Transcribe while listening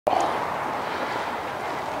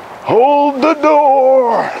Hold the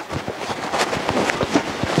door!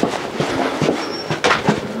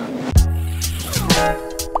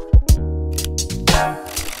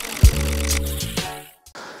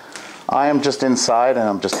 I am just inside and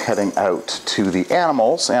I'm just heading out to the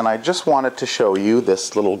animals, and I just wanted to show you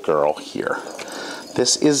this little girl here.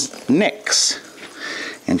 This is Nyx,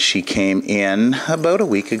 and she came in about a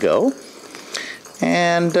week ago,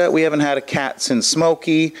 and we haven't had a cat since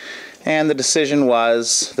Smokey, and the decision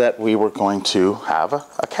was that we were going to have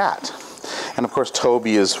a cat. And of course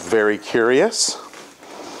Toby is very curious.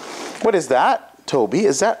 What is that, Toby?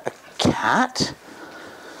 Is that a cat?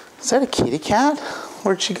 Is that a kitty cat?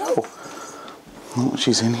 Where'd she go? Oh,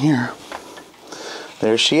 she's in here.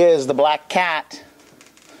 There she is, the black cat.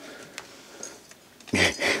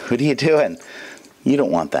 What are you doing? You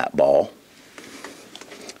don't want that ball.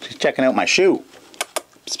 She's checking out my shoe.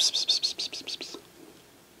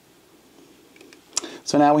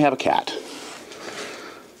 So now we have a cat.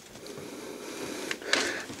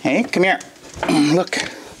 Hey, come here. Look.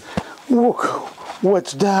 Look.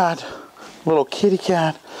 What's that? Little kitty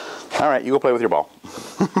cat. All right, you go play with your ball.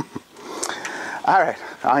 All right,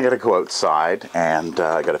 I gotta go outside, and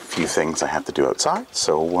I got a few things I have to do outside,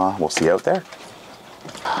 so we'll see you out there.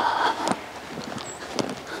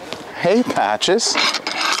 Hey, Patches.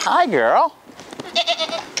 Hi, girl.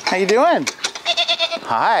 How you doing?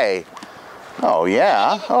 Hi. Oh,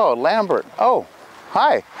 yeah. Oh, Lambert. Oh,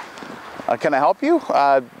 hi. Can I help you?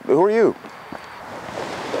 Who are you?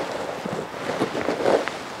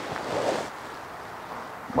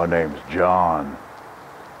 My name's John.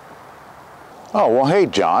 Oh, well, hey,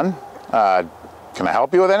 John. Can I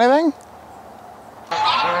help you with anything?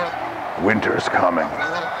 Winter's coming.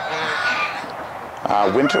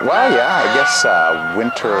 Winter, well, yeah, I guess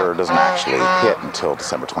winter doesn't actually hit until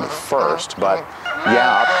December 21st, but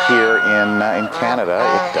yeah, up here in Canada,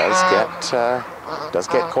 it does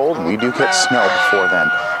get cold, and we do get snow before then.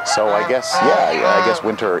 So I guess, yeah, I guess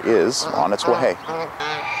winter is on its way.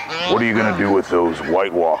 What are you gonna do with those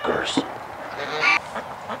White Walkers?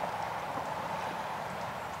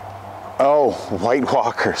 Oh, White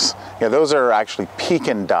Walkers. Yeah, those are actually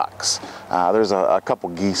Pekin ducks. There's a couple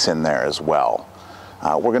geese in there as well.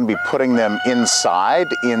 We're going to be putting them inside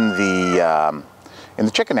in the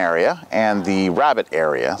chicken area and the rabbit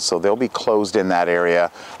area, so they'll be closed in that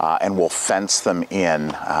area, and we'll fence them in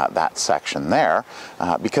that section there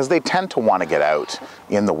because they tend to want to get out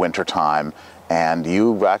in the wintertime, and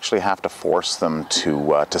you actually have to force them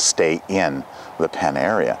to stay in the pen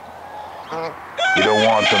area. You don't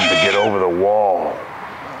want them to get over the wall.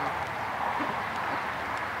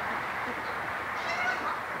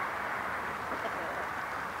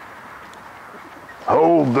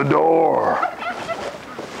 Hold the door.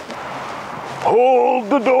 Hold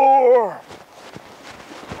the door.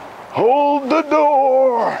 Hold the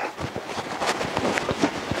door.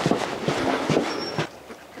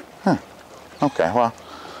 Huh. Okay, well,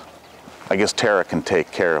 I guess Tara can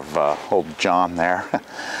take care of old John there.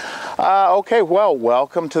 Okay, well,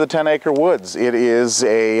 welcome to the 10 Acre Woods. It is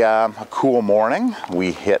a cool morning.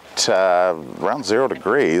 We hit around 0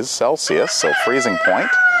 degrees Celsius, so freezing point.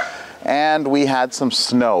 And we had some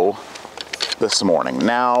snow this morning.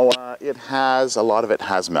 Now, a lot of it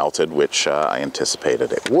has melted, which I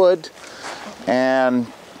anticipated it would. And,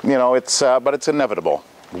 you know, but it's inevitable.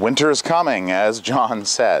 Winter is coming, as John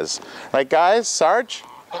says. Right, guys? Sarge?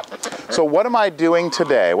 So what am I doing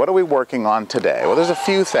today? What are we working on today? Well, there's a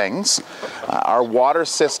few things. Our water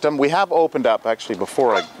system, we have opened up, actually,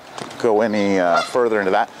 before I go any further into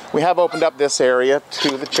that, we have opened up this area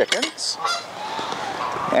to the chickens.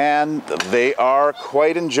 And they are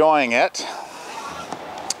quite enjoying it.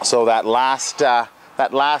 So that last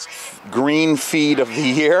green feed of the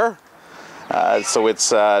year, so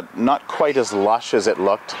it's not quite as lush as it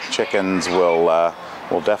looked. Chickens will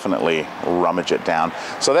definitely rummage it down.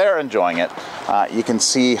 So they're enjoying it. You can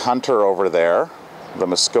see Hunter over there, the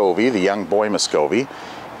Muscovy, the young boy Muscovy.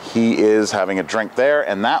 He is having a drink there,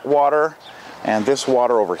 and that water and this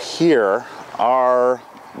water over here are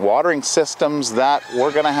watering systems that we're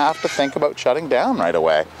going to have to think about shutting down right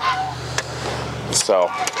away. So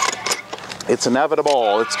it's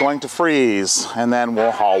inevitable. It's going to freeze, and then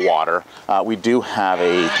we'll haul water. We do have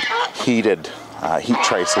a heated heat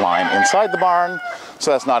trace line inside the barn,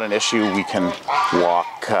 so that's not an issue. We can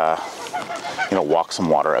walk some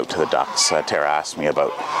water out to the ducks. Tara asked me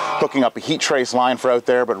about hooking up a heat trace line for out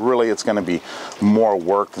there, but really it's going to be more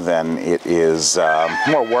work than it is,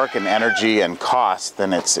 more work and energy and cost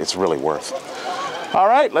than it's really worth. All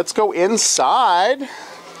right, let's go inside.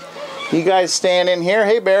 You guys staying in here?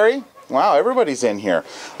 Hey, Barry. Wow, everybody's in here.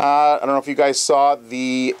 I don't know if you guys saw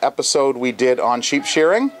the episode we did on sheep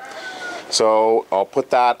shearing. So I'll put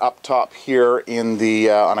that up top here in the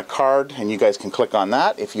on a card, and you guys can click on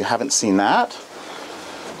that if you haven't seen that.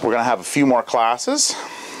 We're gonna have a few more classes.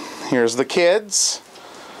 Here's the kids,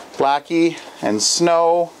 Blackie and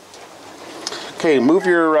Snow. Okay, move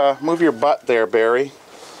your butt there, Barry.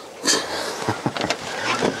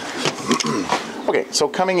 Okay, so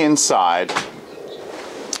coming inside, I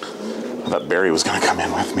thought Barry was gonna come in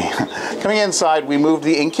with me. Coming inside, we moved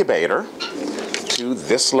the incubator to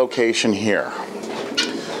this location here.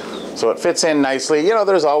 So it fits in nicely. You know,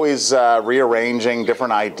 there's always rearranging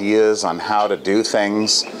different ideas on how to do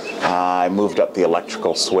things. I moved up the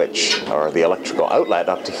electrical switch, or the electrical outlet,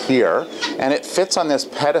 up to here, and it fits on this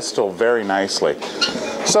pedestal very nicely.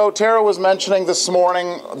 So Tara was mentioning this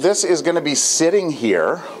morning, this is going to be sitting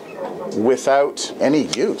here without any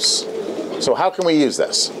use. So how can we use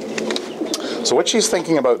this? So what she's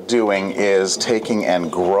thinking about doing is taking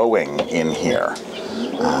and growing in here.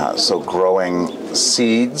 So growing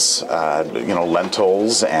seeds, you know,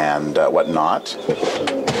 lentils and whatnot.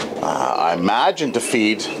 I imagine to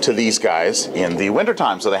feed to these guys in the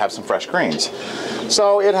wintertime so they have some fresh greens.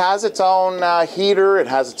 So it has its own heater, it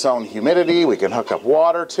has its own humidity, we can hook up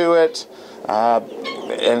water to it,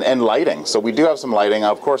 and lighting. So we do have some lighting.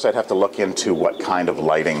 Of course, I'd have to look into what kind of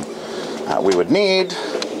lighting we would need.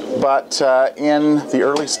 But in the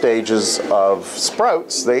early stages of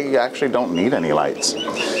sprouts, they actually don't need any lights.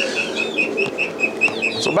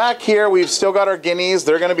 So back here, we've still got our guineas.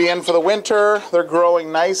 They're going to be in for the winter. They're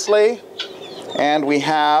growing nicely. And we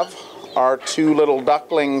have our two little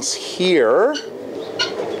ducklings here.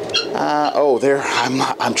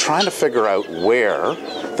 I'm trying to figure out where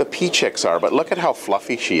the pea chicks are, but look at how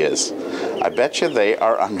fluffy she is. I bet you they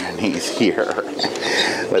are underneath here.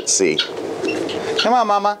 Let's see. Come on,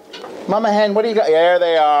 Mama. Mama hen, what do you got? There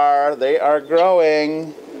they are. They are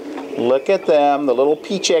growing. Look at them, the little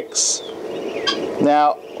pea chicks.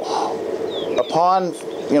 Now, upon,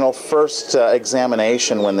 you know, first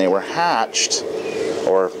examination when they were hatched,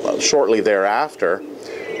 or shortly thereafter,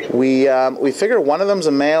 we figure one of them's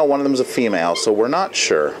a male, one of them's a female, so we're not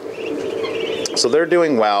sure. So they're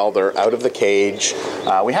doing well. They're out of the cage.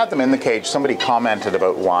 We had them in the cage. Somebody commented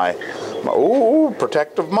about why. Ooh,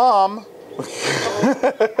 protective mom.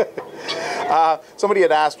 Somebody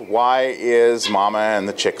had asked, why is Mama and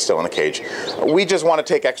the chick still in the cage? We just want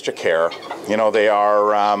to take extra care. You know, they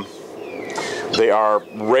are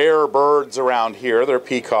rare birds around here. They're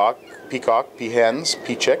peacock, pea hens,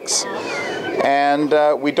 pea chicks. And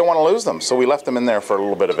we don't want to lose them, so we left them in there for a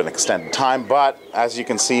little bit of an extended time. But as you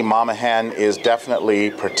can see, Mama hen is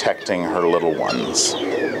definitely protecting her little ones.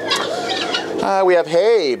 We have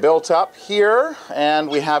hay built up here, and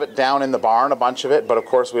we have it down in the barn, a bunch of it, but of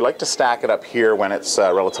course we like to stack it up here when it's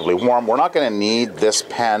relatively warm. We're not going to need this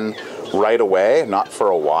pen right away, not for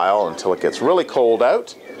a while, until it gets really cold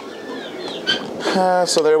out.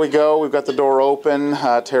 So there we go, we've got the door open.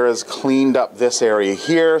 Tara's cleaned up this area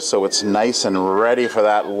here, so it's nice and ready for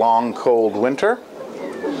that long, cold winter.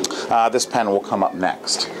 This pen will come up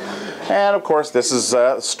next. And of course, this is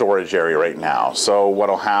a storage area right now. So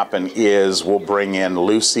what'll happen is we'll bring in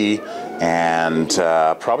Lucy and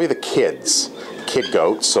probably the kid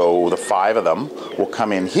goats. So the 5 of them will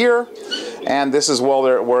come in here, and this is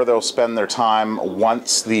where they'll spend their time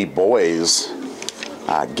once the boys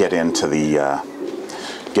get into the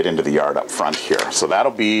yard up front here. So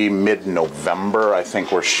that'll be mid-November, I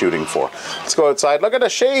think we're shooting for. Let's go outside. Look at the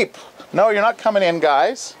sheep. No, you're not coming in,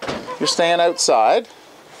 guys. You're staying outside.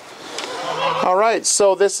 All right,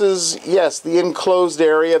 so this is, yes, the enclosed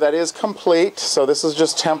area that is complete. So this is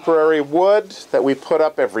just temporary wood that we put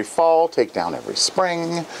up every fall, take down every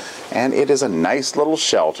spring, and it is a nice little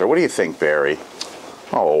shelter. What do you think, Barry?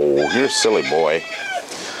 Oh, you're a silly boy.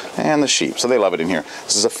 And the sheep, so they love it in here.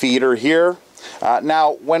 This is a feeder here.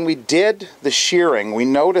 Now, when we did the shearing, we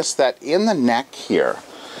noticed that in the neck here,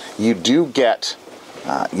 you do get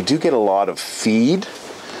a lot of feed.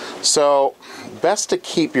 So best to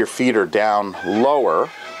keep your feeder down lower.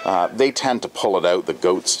 They tend to pull it out, the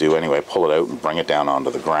goats do anyway, pull it out and bring it down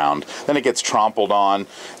onto the ground. Then it gets trampled on,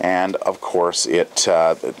 and of course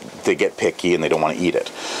they get picky and they don't want to eat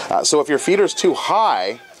it. So if your feeder's too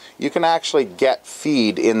high, you can actually get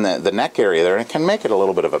feed in the neck area there, and it can make it a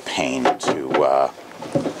little bit of a pain to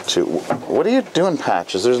what are you doing,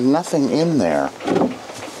 Patches? There's nothing in there.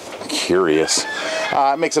 Curious.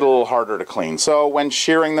 It makes it a little harder to clean. So when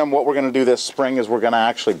shearing them, what we're going to do this spring is we're going to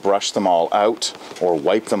actually brush them all out or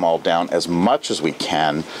wipe them all down as much as we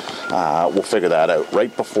can. We'll figure that out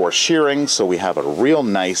right before shearing, so we have a real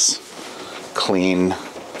nice, clean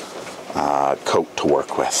coat to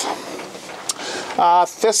work with.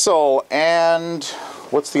 Thistle and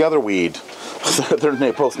what's the other weed?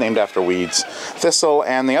 They're both named after weeds. Thistle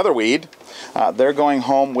and the other weed, they're going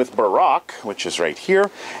home with Barack, which is right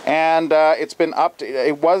here. And it's been up to,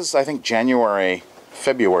 it was, I think, January,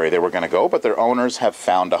 February they were going to go, but their owners have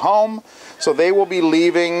found a home. So they will be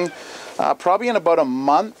leaving probably in about a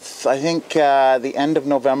month. I think the end of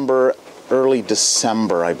November, early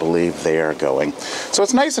December, I believe they are going. So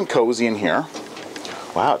it's nice and cozy in here.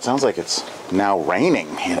 Wow, it sounds like it's now raining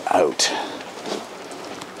out.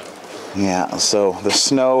 Yeah, so the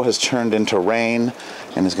snow has turned into rain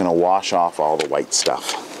and is going to wash off all the white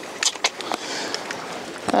stuff.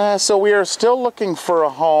 So we are still looking for a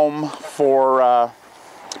home for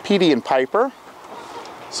Petey and Piper.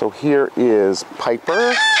 So here is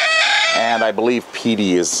Piper, and I believe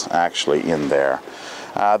Petey is actually in there.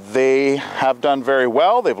 They have done very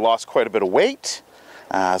well. They've lost quite a bit of weight.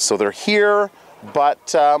 So they're here,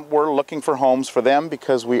 but we're looking for homes for them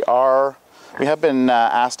because we have been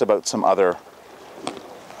asked about some other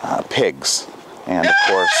pigs. And of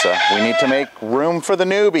course, we need to make room for the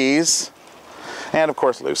newbies. And of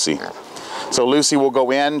course, Lucy. So Lucy will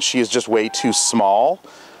go in. She is just way too small.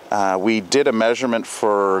 We did a measurement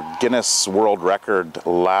for Guinness World Record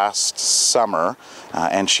last summer,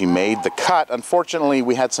 and she made the cut. Unfortunately,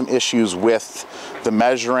 we had some issues with the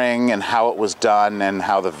measuring and how it was done and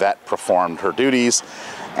how the vet performed her duties,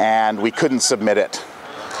 and we couldn't submit it.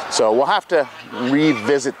 So we'll have to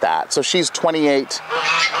revisit that. So she's 28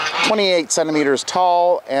 centimeters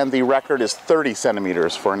tall, and the record is 30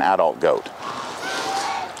 centimeters for an adult goat.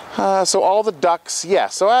 So all the ducks, yeah,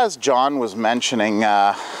 so as John was mentioning,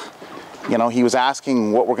 you know, he was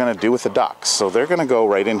asking what we're going to do with the ducks. So they're going to go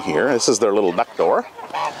right in here. This is their little duck door.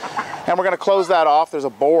 And we're going to close that off. There's a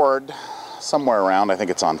board somewhere around. I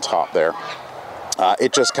think it's on top there.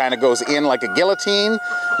 It just kind of goes in like a guillotine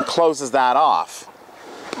and closes that off.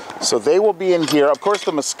 So they will be in here. Of course,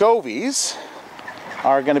 the Muscovies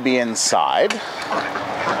are going to be inside.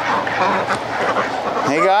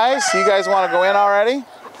 Hey guys, you guys want to go in already?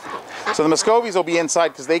 So the Muscovies will be inside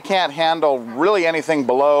because they can't handle really anything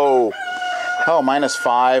below, oh,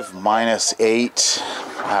 -5,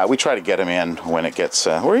 -8. We try to get them in when it gets,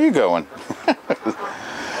 where are you going?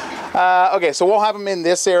 Okay, so we'll have them in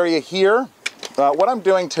this area here. What I'm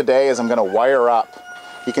doing today is I'm going to wire up.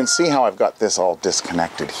 You can see how I've got this all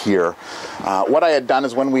disconnected here. What I had done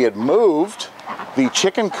is when we had moved the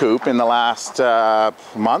chicken coop in the last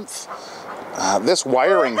month, this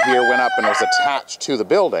wiring here went up and was attached to the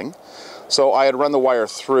building. So I had run the wire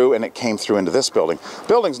through and it came through into this building.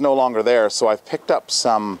 Building's no longer there, so I've picked up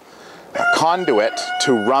some conduit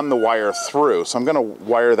to run the wire through. So I'm going to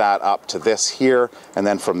wire that up to this here, and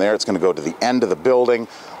then from there it's going to go to the end of the building.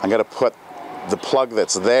 I'm going to put the plug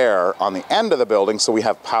that's there on the end of the building so we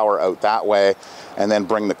have power out that way, and then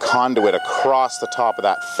bring the conduit across the top of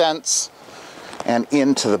that fence and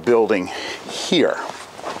into the building here.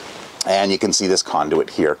 And you can see this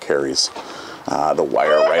conduit here carries the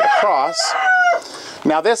wire right across.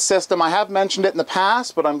 Now this system, I have mentioned it in the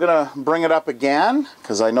past, but I'm going to bring it up again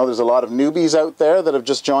because I know there's a lot of newbies out there that have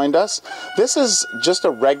just joined us. This is just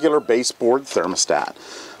a regular baseboard thermostat.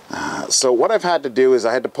 So what I've had to do is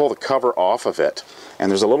I had to pull the cover off of it,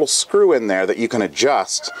 and there's a little screw in there that you can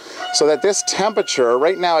adjust so that this temperature,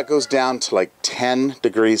 right now it goes down to like 10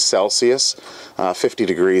 degrees Celsius, 50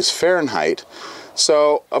 degrees Fahrenheit.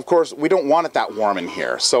 So of course we don't want it that warm in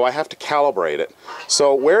here, so I have to calibrate it.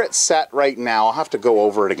 So where it's set right now, I'll have to go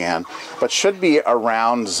over it again, but should be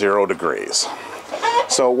around 0 degrees.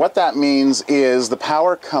 So what that means is the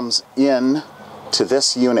power comes in to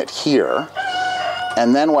this unit here.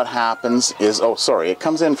 And then what happens is, oh sorry, it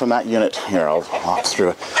comes in from that unit here, I'll walk through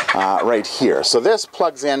it, right here. So this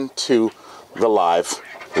plugs into the live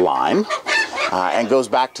line and goes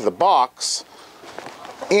back to the box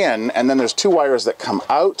in, and then there's 2 wires that come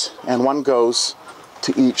out, and one goes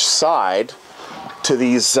to each side to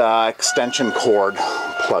these extension cord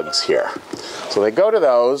plugs here. So they go to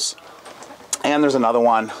those, and there's another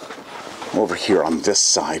one over here on this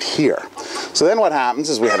side here. So then what happens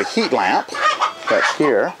is we have a heat lamp that's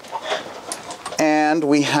here, and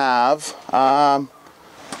we have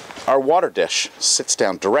our water dish sits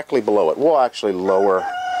down directly below it. We'll actually lower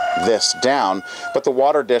this down, but the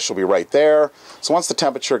water dish will be right there. So once the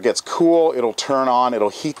temperature gets cool, it'll turn on, it'll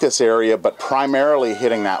heat this area, but primarily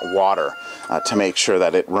hitting that water to make sure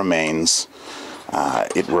that it remains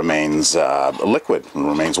liquid and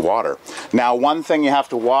remains water. Now, one thing you have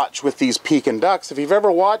to watch with these Pekin ducks, if you've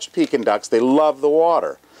ever watched Pekin ducks, they love the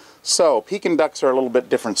water. So Pekin ducks are a little bit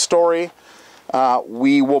different story.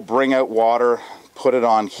 We will bring out water put it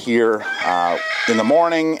on here in the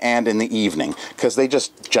morning and in the evening, because they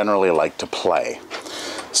just generally like to play.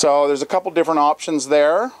 So there's a couple different options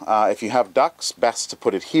there. If you have ducks, best to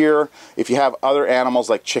put it here. If you have other animals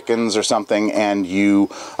like chickens or something and you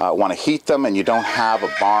want to heat them and you don't have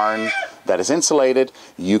a barn that is insulated,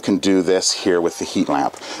 you can do this here with the heat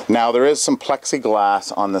lamp. Now there is some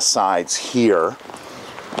plexiglass on the sides here.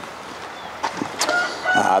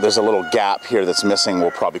 There's a little gap here that's missing.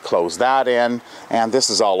 We'll probably close that in, and this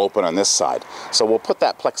is all open on this side. So we'll put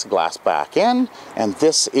that plexiglass back in, and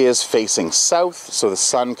this is facing south, so the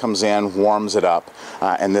sun comes in, warms it up,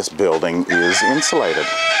 and this building is insulated.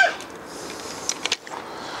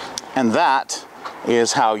 And that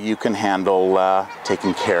is how you can handle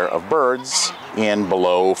taking care of birds in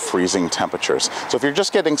below freezing temperatures. So if you're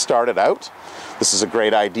just getting started out, this is a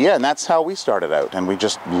great idea, and that's how we started out, and we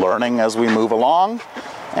just learning as we move along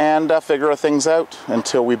and figure things out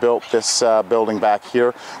until we built this building back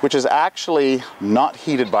here, which is actually not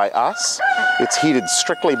heated by us. It's heated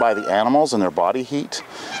strictly by the animals and their body heat.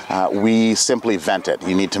 We simply vent it.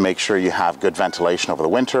 You need to make sure you have good ventilation over the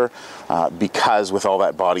winter because with all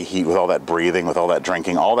that body heat, with all that breathing, with all that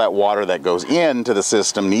drinking, all that water that goes into the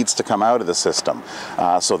system needs to come out of the system.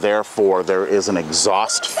 So therefore there is an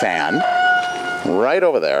exhaust fan right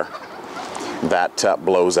over there that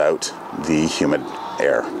blows out the humid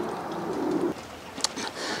air.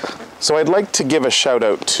 So I'd like to give a shout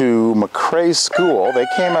out to McCrae School. They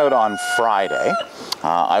came out on Friday.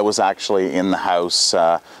 I was actually in the house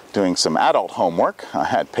doing some adult homework. I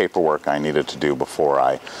had paperwork I needed to do before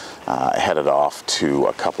I headed off to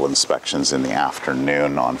a couple inspections in the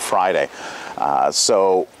afternoon on Friday.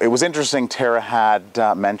 So it was interesting. Tara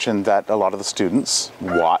had mentioned that a lot of the students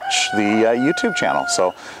watch the YouTube channel,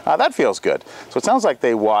 so that feels good. So it sounds like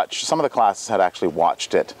they watched, some of the classes had actually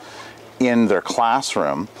watched it in their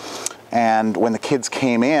classroom. And when the kids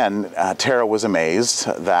came in, Tara was amazed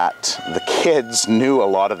that the kids knew a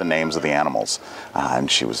lot of the names of the animals.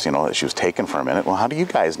 And she was, she was taken for a minute. Well, how do you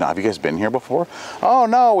guys know? Have you guys been here before? Oh,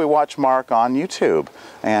 no, we watch Mark on YouTube.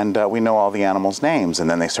 And we know all the animals' names. And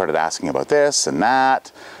then they started asking about this and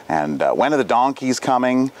that. And when are the donkeys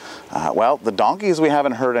coming? Well, the donkeys, we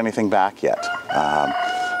haven't heard anything back yet.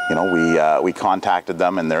 We contacted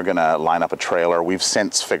them and they're going to line up a trailer. We've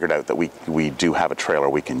since figured out that we do have a trailer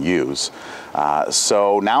we can use.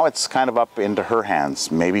 So now it's kind of up into her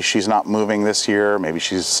hands. Maybe she's not moving this year. Maybe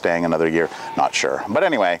she's staying another year. Not sure. But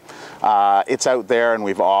anyway, it's out there and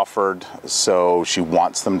we've offered. So she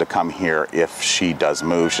wants them to come here if she does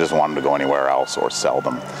move. She doesn't want them to go anywhere else or sell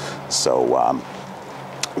them. So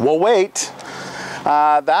we'll wait.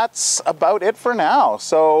 That's about it for now.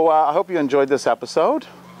 So I hope you enjoyed this episode.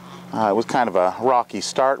 It was kind of a rocky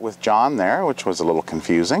start with John there, which was a little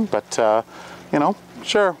confusing, but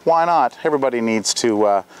sure, why not? Everybody needs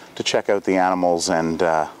to check out the animals and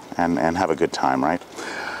have a good time, right?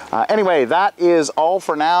 Anyway, that is all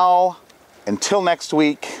for now. Until next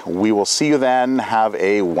week, we will see you then. Have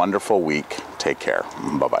a wonderful week. Take care.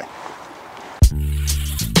 Bye-bye.